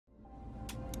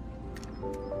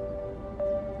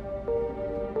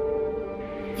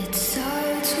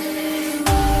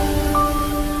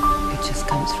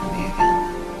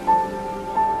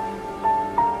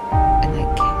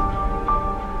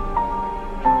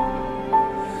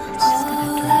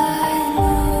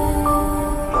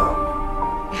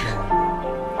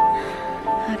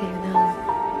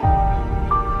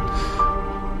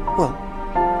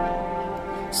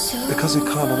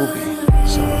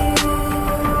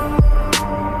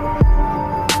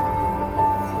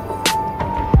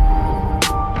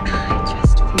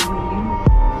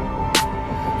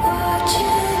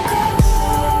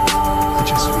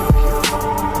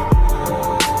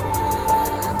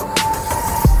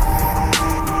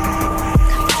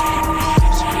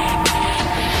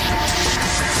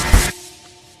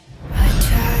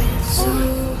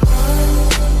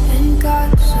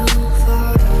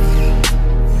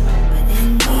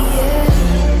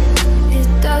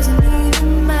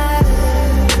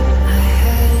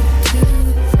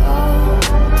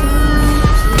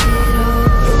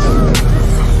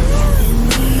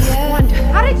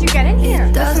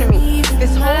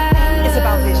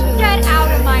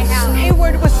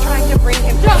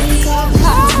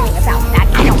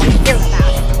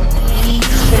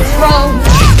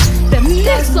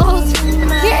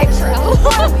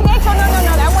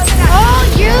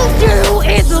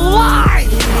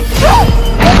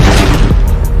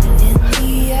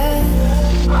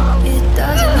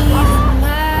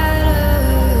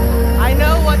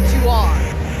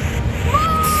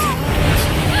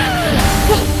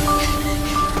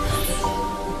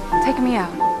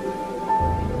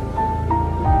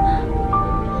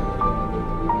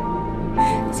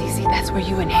That's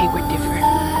where you and Hayward differ.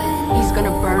 He's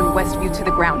gonna burn Westview to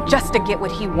the ground just to get what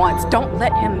he wants. Don't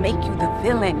let him make you the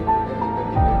villain.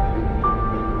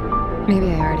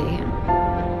 Maybe I already am.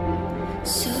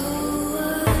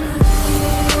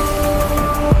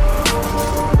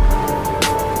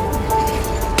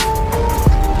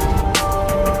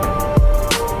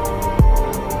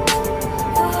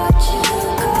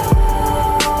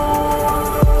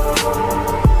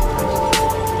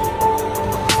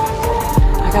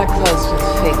 I got close with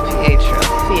fake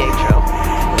Pietro.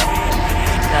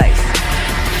 Nice.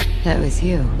 That was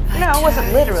you. No, it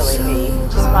wasn't literally me,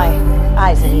 just my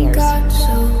eyes and ears.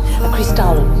 A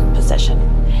crystalline possession.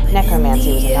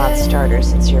 Necromancy was a non-starter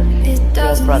since your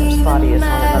real brother's body is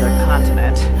on another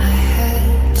continent.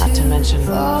 Not to mention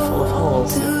full of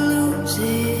holes.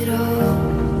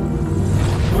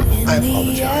 I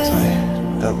apologize.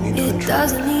 I don't mean to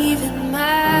intrude.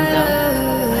 No.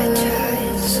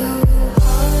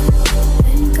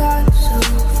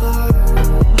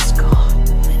 What's gone?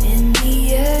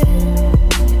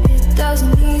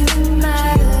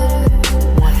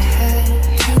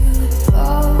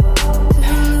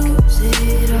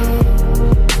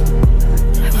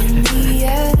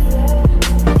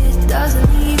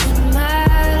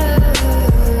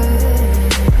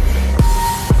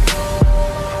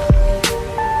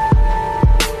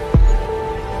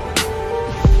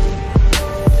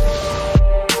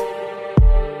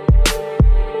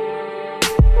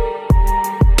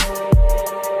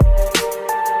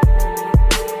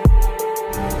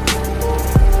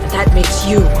 That makes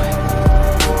you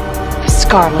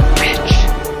Scarlet Witch.